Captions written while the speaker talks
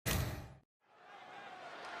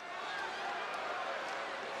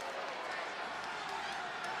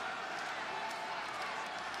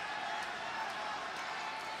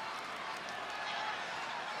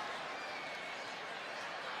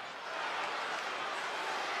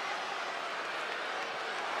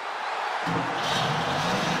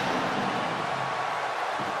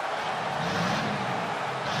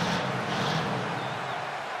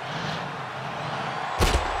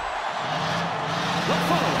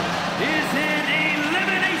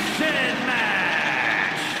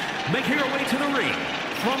making her way to the ring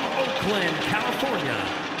from Oakland, California,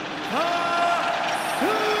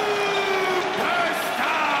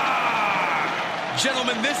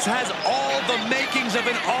 Gentlemen, this has all the makings of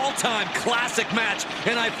an all-time classic match,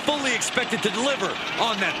 and I fully expect it to deliver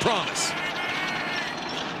on that promise.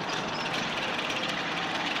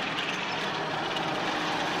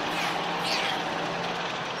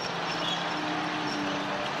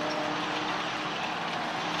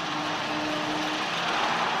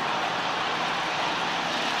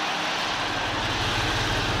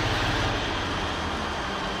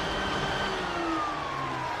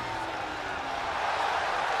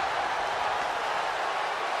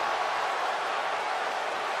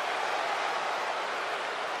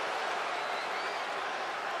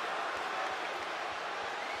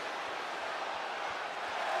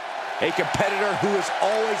 A competitor who is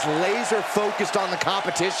always laser focused on the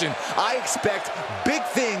competition. I expect big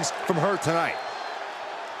things from her tonight.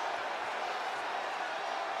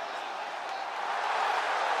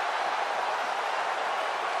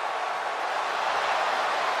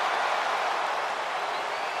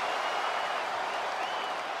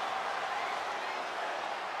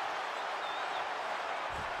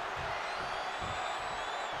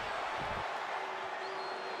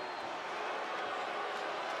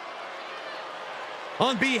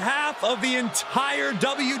 On behalf of the entire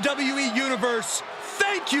WWE Universe,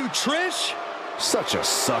 thank you, Trish. Such a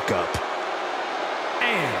suck-up.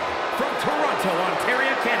 And from Toronto,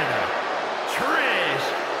 Ontario, Canada, Trish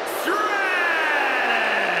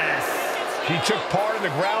Stratus. She took part in the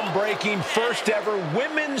groundbreaking first ever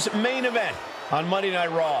women's main event on Monday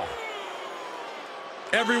Night Raw.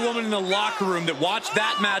 Every woman in the locker room that watched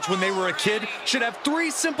that match when they were a kid should have 3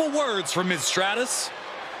 simple words from Ms. Stratus.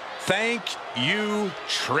 Thank you,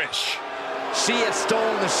 Trish. She has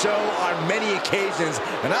stolen the show on many occasions,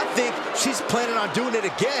 and I think she's planning on doing it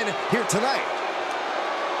again here tonight.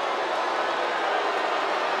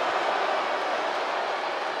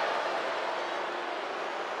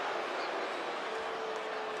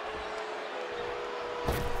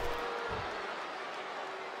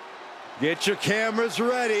 Get your cameras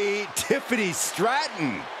ready. Tiffany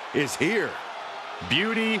Stratton is here.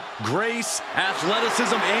 Beauty, grace,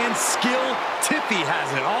 athleticism, and skill. Tiffy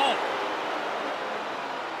has it all.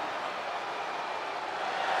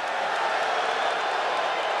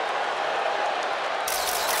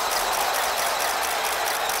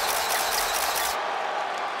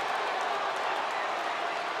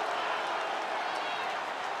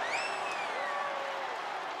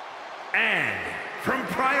 And from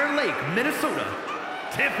Prior Lake, Minnesota,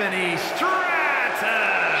 Tiffany Stratton.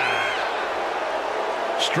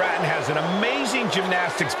 Stratton has an amazing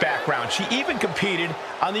gymnastics background. She even competed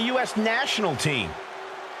on the U.S. national team.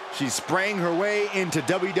 She sprang her way into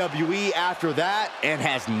WWE after that and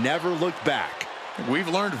has never looked back. We've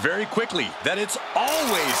learned very quickly that it's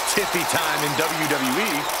always Tiffy time in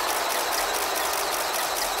WWE.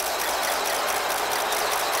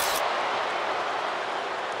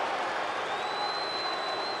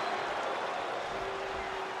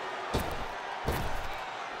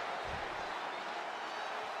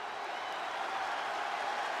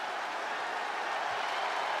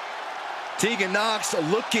 Tegan Nox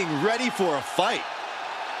looking ready for a fight.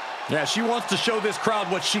 Yeah, she wants to show this crowd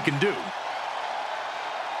what she can do.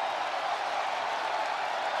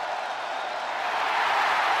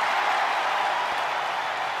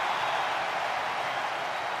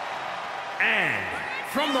 And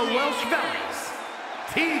from the Welsh Valleys,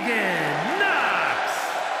 Tegan Nox.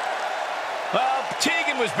 Well,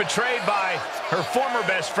 Tegan was betrayed by her former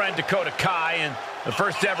best friend Dakota Kai in the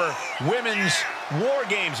first ever women's War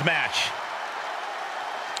Games match.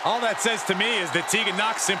 All that says to me is that Tegan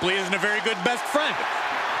Nox simply isn't a very good best friend.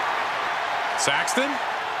 Saxton?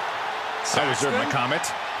 I reserve my comment.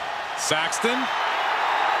 Saxton?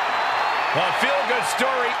 Well, a feel-good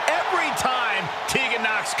story every time Tegan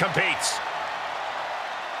Nox competes.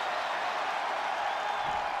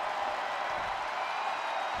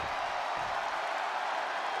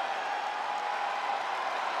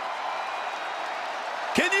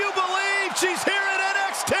 Can you believe she's here at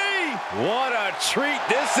NXT? What a treat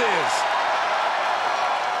this is.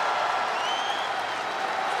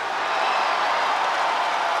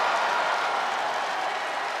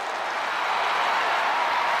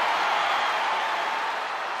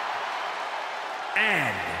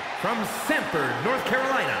 And from Sanford, North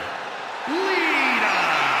Carolina, Lita.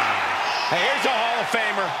 Hey, here's a Hall of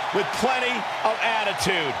Famer with plenty of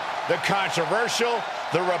attitude. The controversial,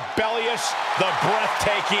 the rebellious, the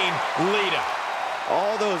breathtaking Lita.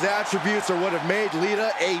 All those attributes are what have made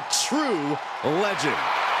Lita a true legend.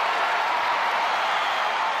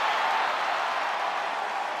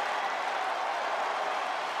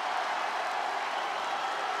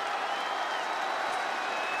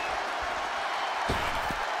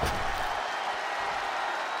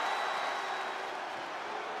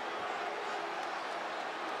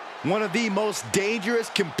 One of the most dangerous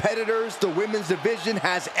competitors the women's division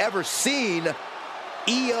has ever seen,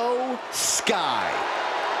 Io Sky.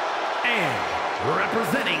 And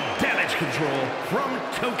representing Damage Control from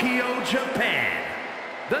Tokyo, Japan,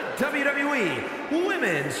 the WWE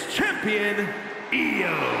Women's Champion,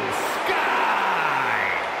 Io Sky.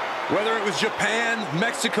 Whether it was Japan,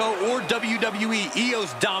 Mexico, or WWE,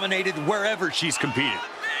 Io's dominated wherever she's competed.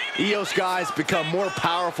 Io Sky's become more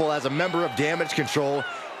powerful as a member of Damage Control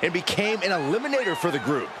and became an eliminator for the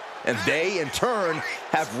group. And they, in turn,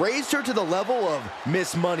 have raised her to the level of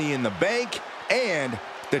Miss Money in the Bank and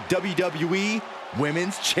the WWE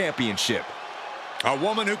Women's Championship. A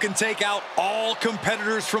woman who can take out all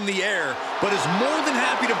competitors from the air, but is more than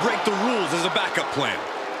happy to break the rules as a backup plan.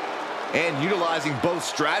 And utilizing both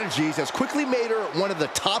strategies has quickly made her one of the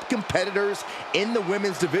top competitors in the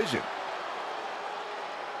women's division.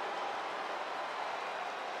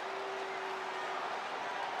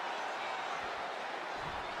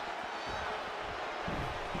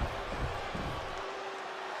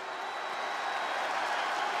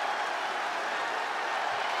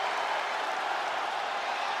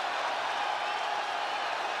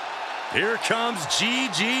 Here comes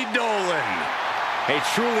Gigi Dolan. A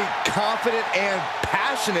truly confident and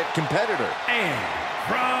passionate competitor. And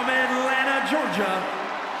from Atlanta, Georgia,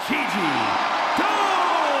 Gigi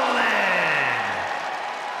Dolan.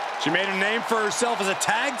 She made a name for herself as a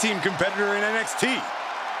tag team competitor in NXT.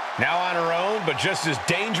 Now on her own, but just as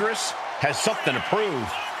dangerous, has something to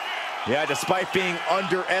prove. Yeah, despite being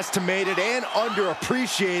underestimated and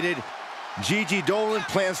underappreciated, Gigi Dolan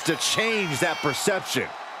plans to change that perception.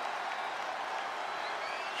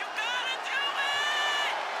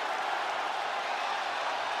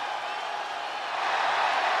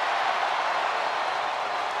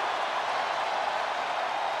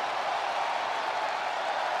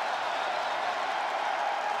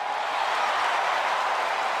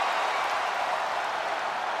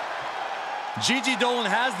 Gigi Dolan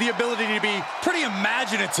has the ability to be pretty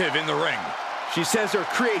imaginative in the ring. She says her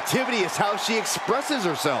creativity is how she expresses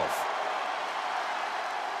herself.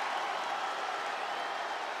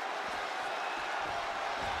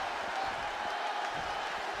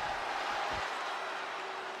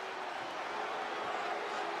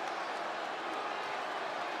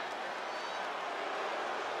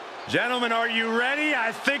 Gentlemen, are you ready?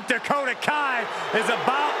 I think Dakota Kai is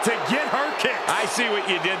about to get her kick. I see what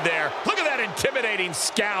you did there. Look at that intimidating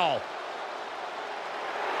scowl.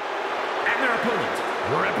 And their opponent,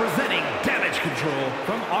 representing Damage Control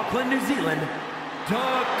from Auckland, New Zealand,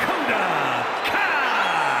 Dakota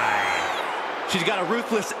Kai. She's got a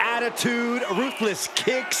ruthless attitude, ruthless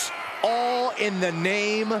kicks, all in the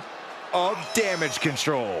name of Damage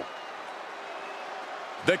Control.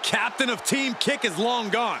 The captain of Team Kick is long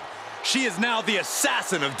gone. She is now the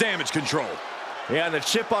assassin of Damage Control. Yeah, the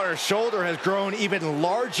chip on her shoulder has grown even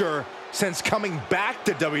larger since coming back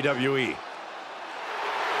to WWE.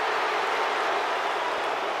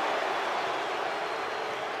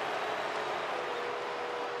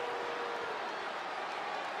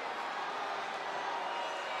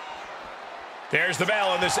 There's the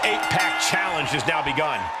bell, and this 8-pack challenge has now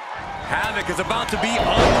begun. Havoc is about to be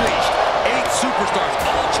unleashed. 8 superstars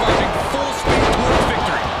all charging full speed towards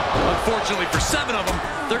victory. Unfortunately for 7 of them,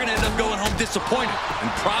 they're going to end up going home disappointed and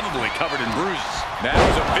probably covered in bruises. That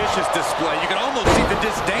was a vicious display. You can almost see the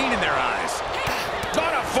disdain in their eyes.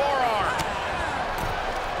 On a forearm.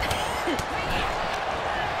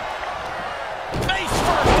 Face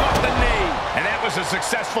first off the knee. And that was a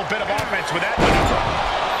successful bit of offense with that maneuver.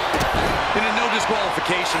 In a no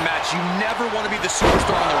disqualification match, you never want to be the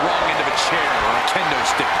superstar on the wrong end of a chair or a kendo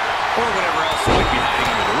stick or whatever else might be hiding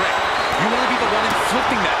under the ring. You want to be the one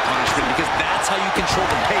inflicting that punishment because that's how you control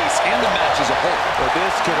the pace and the match as a whole. But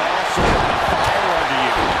this could also put a fire under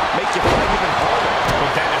you, make you fight even harder.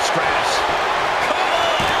 With that Stratus.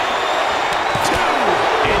 Two.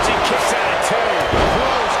 And she kicks out at 2.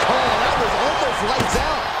 Close call. That was almost lights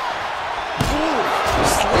out. Ooh,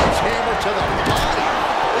 sledgehammer to the body.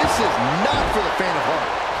 This is not for the faint of heart.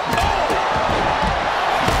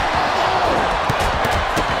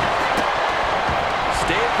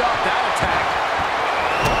 Staved off that attack.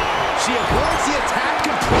 She avoids the attack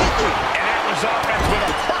completely. And that was offense with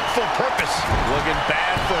a hurtful purpose. Looking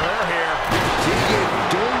bad for her here. Gigi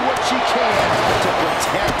doing what she can to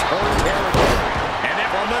protect her territory. And then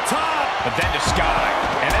from the top. But then to Sky.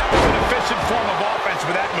 And that was an efficient form of offense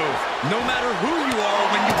with that move. No matter who you are,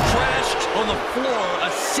 when you crash on the floor, a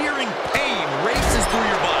searing pain races through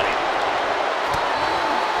your body.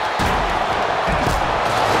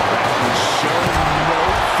 Show no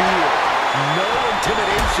fear, no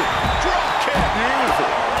intimidation. Drop kick.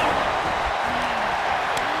 Beautiful.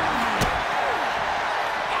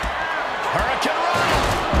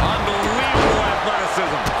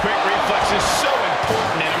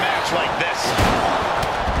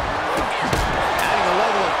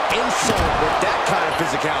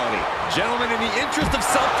 Gentlemen, in the interest of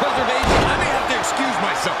self-preservation, I may have to excuse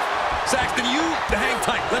myself. Saxton, you hang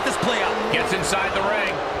tight. Let this play out. Gets inside the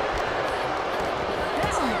ring.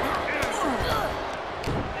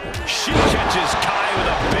 She catches Kai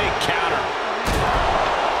with a big counter.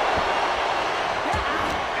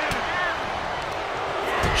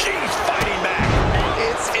 She's fighting back.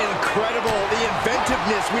 It's incredible, the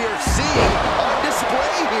inventiveness we are seeing on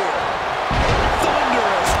display here.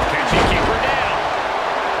 Thunderous. Can she keep her down?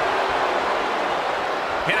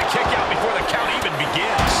 And a kick out before the count even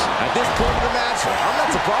begins. At this point of the match, I'm not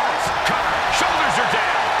surprised. Cover. Shoulders are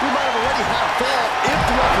down. We might have already had a fall if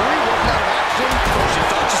the referee wasn't out of action. She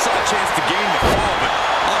thought she saw a chance to gain the fall, but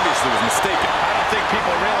obviously was mistaken. I don't think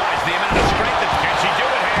people realize the amount of strength that can she do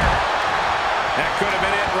it here. That could have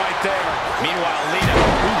been it right there. Meanwhile, Lita.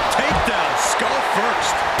 Ooh, takedown, skull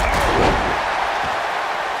first.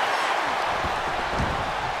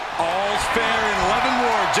 All's fair in love and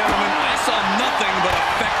war, gentlemen. I saw nothing but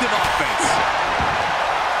effective offense.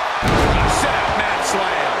 Set up mat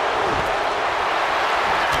slam.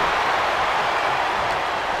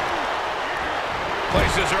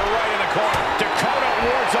 Places her right in the corner. Dakota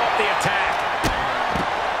wards off the attack.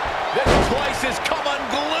 This place has come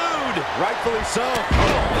unglued. Rightfully so.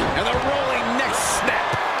 And the rolling neck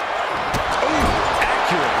snap. Ooh,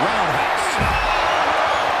 accurate roundhouse.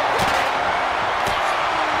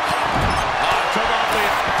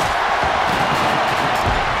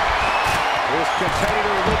 This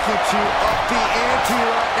competitor looking to up the ante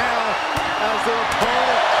right now as their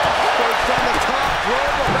opponent breaks on the top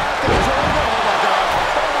rope about the shoulder. Oh my God!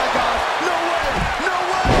 Oh my God! No way! No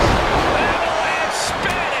way! Avalanche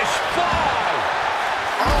Spanish fly.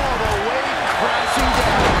 All the way crashing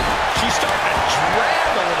down. She's starting to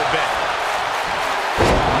drag a little bit.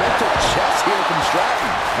 Mental chess here from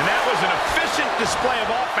Stratton. And that was an efficient display of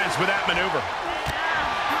offense with that maneuver.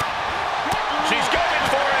 She's going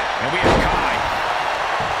for it. And we have Kai.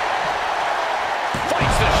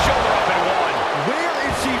 Fights the shoulder up and one. Where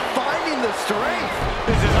is she finding the strength?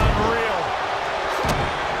 This is unreal.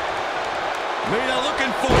 Lita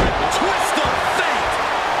looking for it. Twist of fate.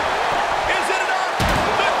 Is it enough?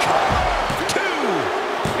 The cover. Two.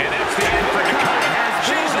 And that's the end for Dakota.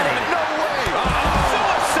 She's in it. No way.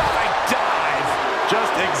 Suicide dive.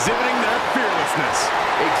 Just exhibiting their fearlessness.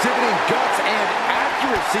 Exhibiting guts and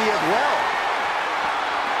accuracy as well.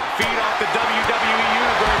 Feed off the WWE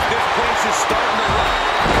Universe. This place is starting to rock.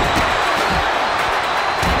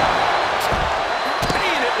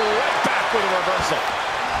 Paying it right back with a reversal.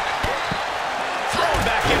 Thrown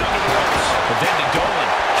back in under the ropes. But then the Dolan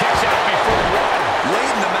kicks out before one.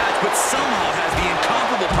 Late in the match, but somehow has the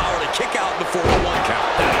incomparable power to kick out before a one count.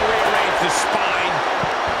 That'll rearrange the spine.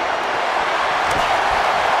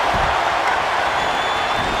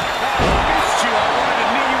 I missed you. I wanted to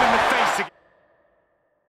knee you in the face again.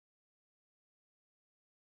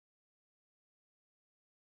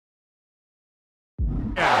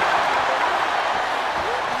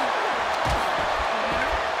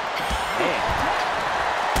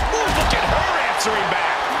 Answering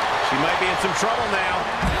back. She might be in some trouble now.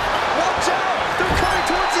 Watch out! They're coming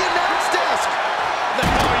towards the announce desk! What the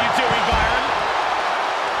hell are you doing, Byron?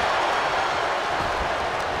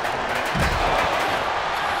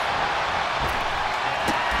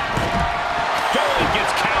 Dolan gets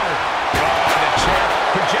countered. Oh, the chair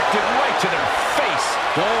projected right to their face.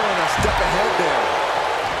 Dolan a step ahead there.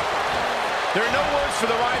 There are no words for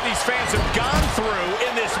the ride these fans have gone through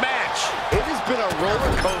in this match. It has been a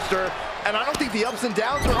roller coaster, and I don't think the ups and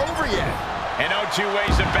downs are over yet. And no two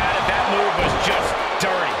ways about it, that move was just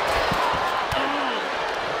dirty.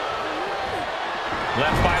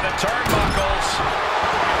 Left by the turnbuckles.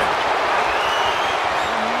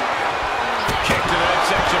 Kick to the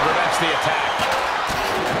midsection prevents the attack.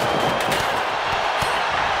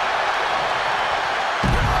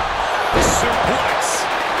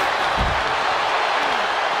 Suplex.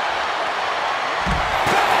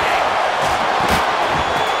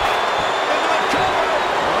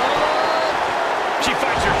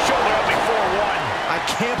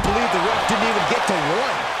 Can't believe the ref didn't even get to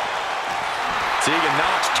one. Tegan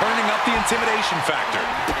Knox turning up the intimidation factor.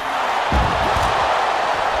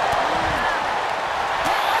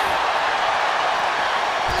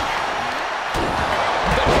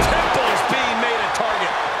 The temple is being made a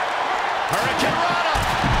target. Hurricane Rana.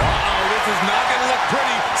 Uh-oh, this is not going to look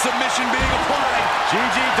pretty. Submission being applied.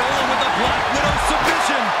 Gigi Dolan with the Black Widow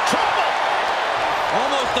submission. Trouble.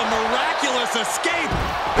 Almost a miraculous escape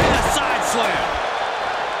and a side slam.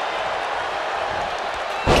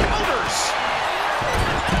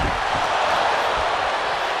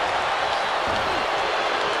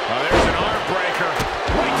 Oh, there's an arm breaker.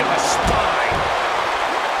 Right to the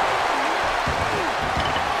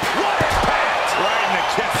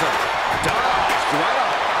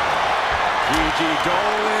Gigi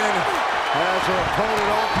Dolan has her opponent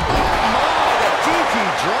on. Oh my, the Gigi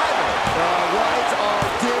driver. The lights are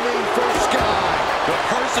dimming for Sky. The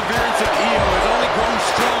perseverance of Io has only grown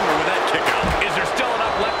stronger with that kick out. Is there still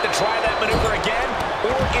enough left to try that maneuver again?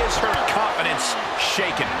 Or is her confidence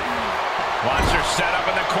shaken? Watch her set up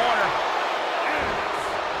in the corner.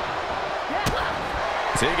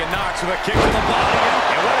 Tegan Knox with a kick to the body.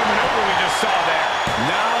 And what a maneuver we just saw there.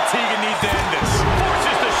 Now Tegan needs to end this.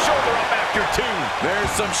 Forces the shoulder up after two.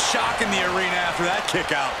 There's some shock in the arena after that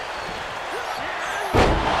kick out.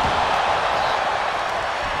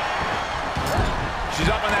 She's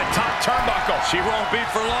up on that top turnbuckle. She won't be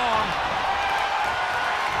for long.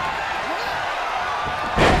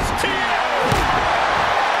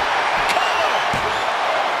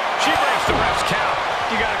 She breaks the ref's count.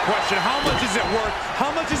 You got a question, how much is it worth?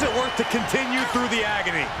 How much is it worth to continue through the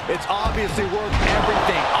agony? It's obviously worth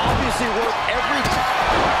everything. Obviously worth everything.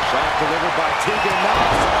 Shot delivered by Tegan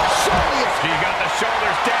Knox. She got the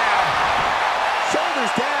shoulders down.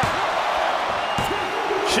 Shoulders down.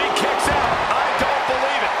 She kicks out. I don't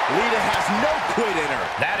believe it. Lita has no quit in her.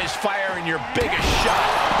 That is firing your biggest shot,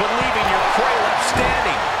 but leaving your prey left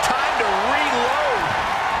standing. Time to reload.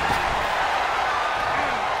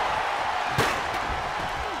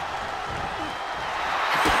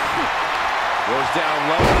 Goes down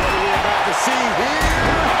low. What are we about to see here?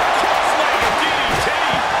 Cross-legged DDT.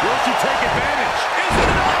 Will she take advantage? Is it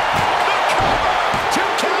enough? The cover. 2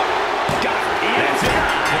 count. Got her. That's it.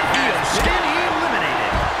 Io's been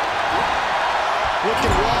eliminated.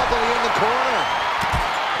 Looking wobbly in the corner.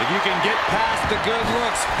 If you can get past the good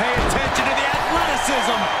looks, pay attention to the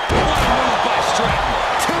athleticism. What a move by Stratton.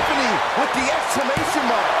 Tiffany with the exclamation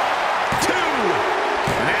mark. 2.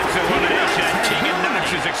 And that's elimination at Tegan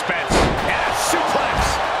Knox's expense. And a suplex.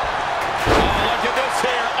 Oh, look at this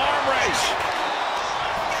here. Arm wrench.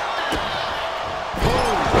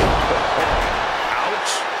 Boom.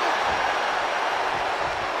 Ouch.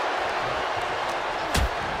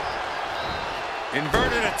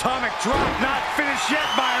 Inverted atomic drop, not finished yet,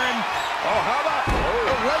 Byron. Oh, how about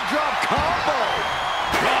a leg drop combo?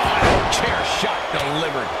 Oh, chair shot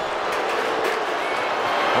delivered.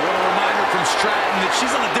 I want a reminder from Stratton that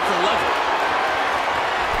she's on a different level.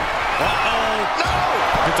 Uh-oh. No!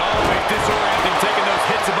 It's always disorienting taking those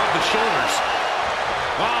hits above the shoulders.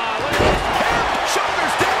 Ah, look at this. Hip,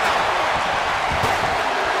 shoulders down.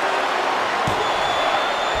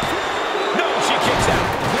 No, she kicks out.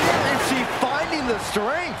 Where is she finding the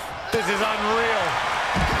strength? This is unreal.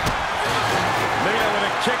 Lita with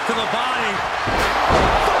a kick to the body.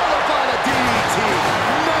 Followed by the DDT.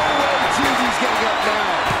 No way Gigi's getting up now.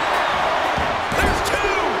 There's 2.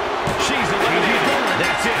 She's eliminated.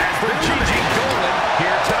 That's it for Gigi Dolan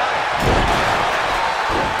here tonight.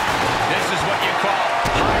 This is what you call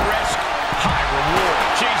high risk, high reward.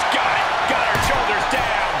 She's got it. Got her shoulders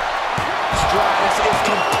down. Stratus is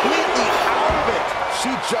completely out of it.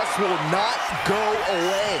 She just will not go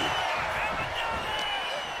away.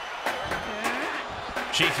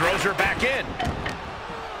 She throws her back in.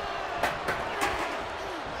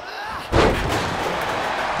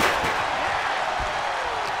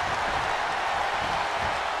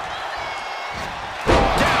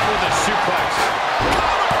 Down with a suplex.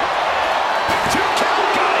 2 count,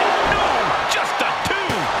 got it. No, just a 2.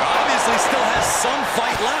 Obviously still has some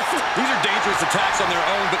fight left. These are dangerous attacks on their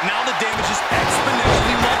own, but now the damage is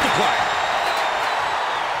exponentially multiplied.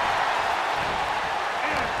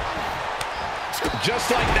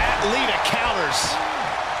 Just like that, Lita counters.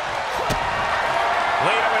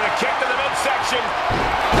 Lita with a kick to the midsection.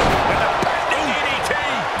 And a back DDT.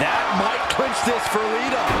 That might clinch this for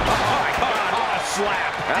Lita. Oh my God, what a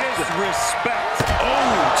slap. Disrespect.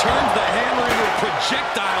 Oh, turns the hammer into a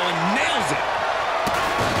projectile and nails it.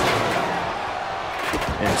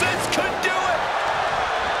 This could do it.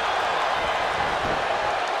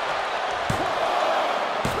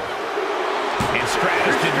 And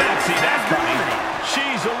Stratus did not see that coming.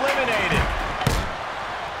 She's eliminated.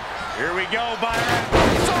 Here we go, Byron.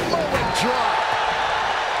 Samoan drop.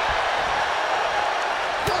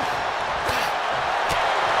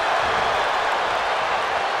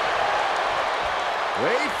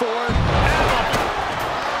 Wait for it.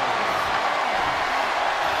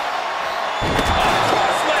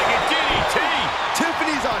 Cross-legged DDT.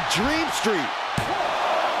 Tiffany's on Dream Street.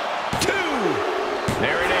 2.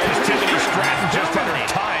 There it is. Tiffany Stratton just had her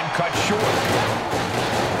time cut short.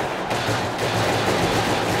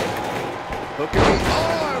 Look at the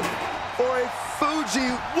arm for a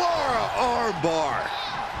Fujiwara armbar.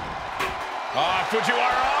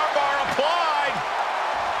 Fujiwara armbar applied.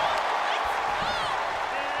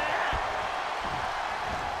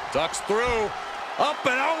 Ducks through. Up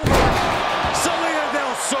and over. Salida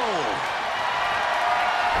del Sol.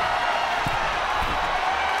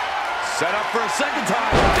 Set up for a second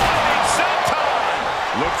time. Diving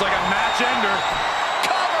senton. Looks like a match ender.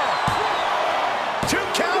 Cover. 2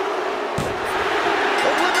 count.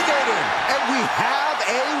 Eliminated. And we have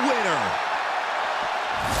a winner.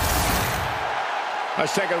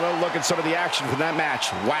 Let's take a little look at some of the action from that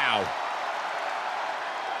match. Wow.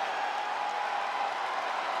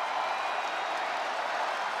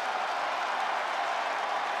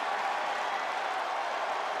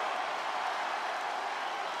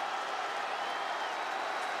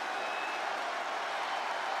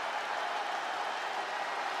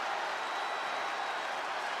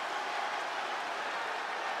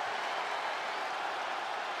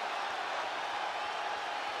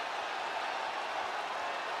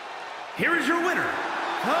 Here is your winner,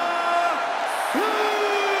 the Superstar!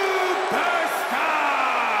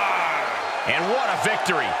 And what a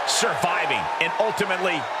victory, surviving and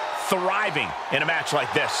ultimately thriving in a match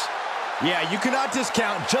like this. Yeah, you cannot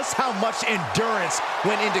discount just how much endurance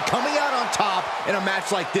went into coming out on top in a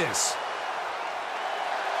match like this.